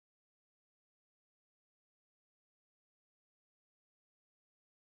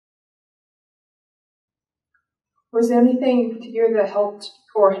Was there anything in particular that helped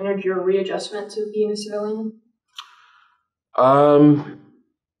or hindered your readjustment to being a civilian?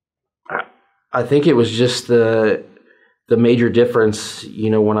 I think it was just the major difference,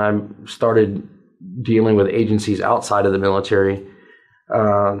 when I started dealing with agencies outside of the military.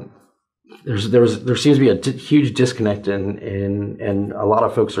 There seems to be a huge disconnect, and a lot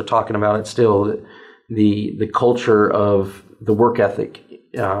of folks are talking about it still. The culture of the work ethic.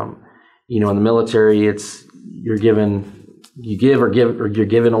 In the military, you're given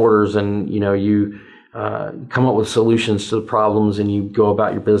orders, and you come up with solutions to the problems, and you go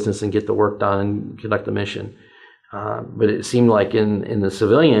about your business and get the work done and conduct the mission. But it seemed like in the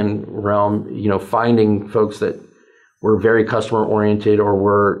civilian realm, finding folks that were very customer oriented or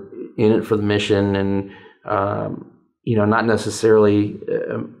were in it for the mission, and not necessarily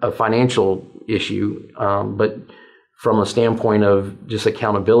a financial issue, but from a standpoint of just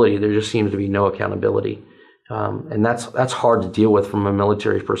accountability, there just seems to be no accountability, and that's hard to deal with from a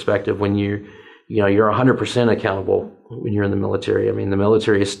military perspective when you're 100% accountable when you're in the military. I mean, the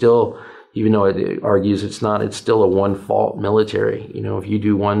military is still, even though it argues it's not, it's still a one-fault military. If you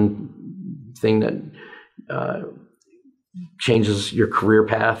do one thing that changes your career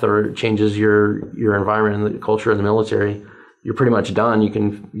path or changes your environment and the culture of the military, you're pretty much done. You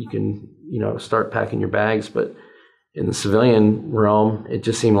can start packing your bags. But in the civilian realm, it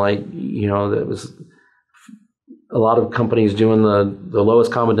just seemed like that was a lot of companies doing the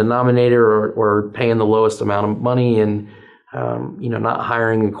lowest common denominator or paying the lowest amount of money, and not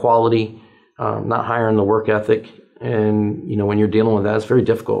hiring in quality, not hiring the work ethic. And when you're dealing with that, it's very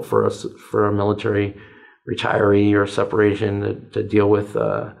difficult for a military retiree or separation to deal with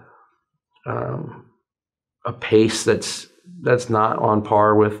a pace that's not on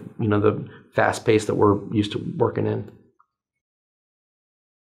par with the fast pace that we're used to working in.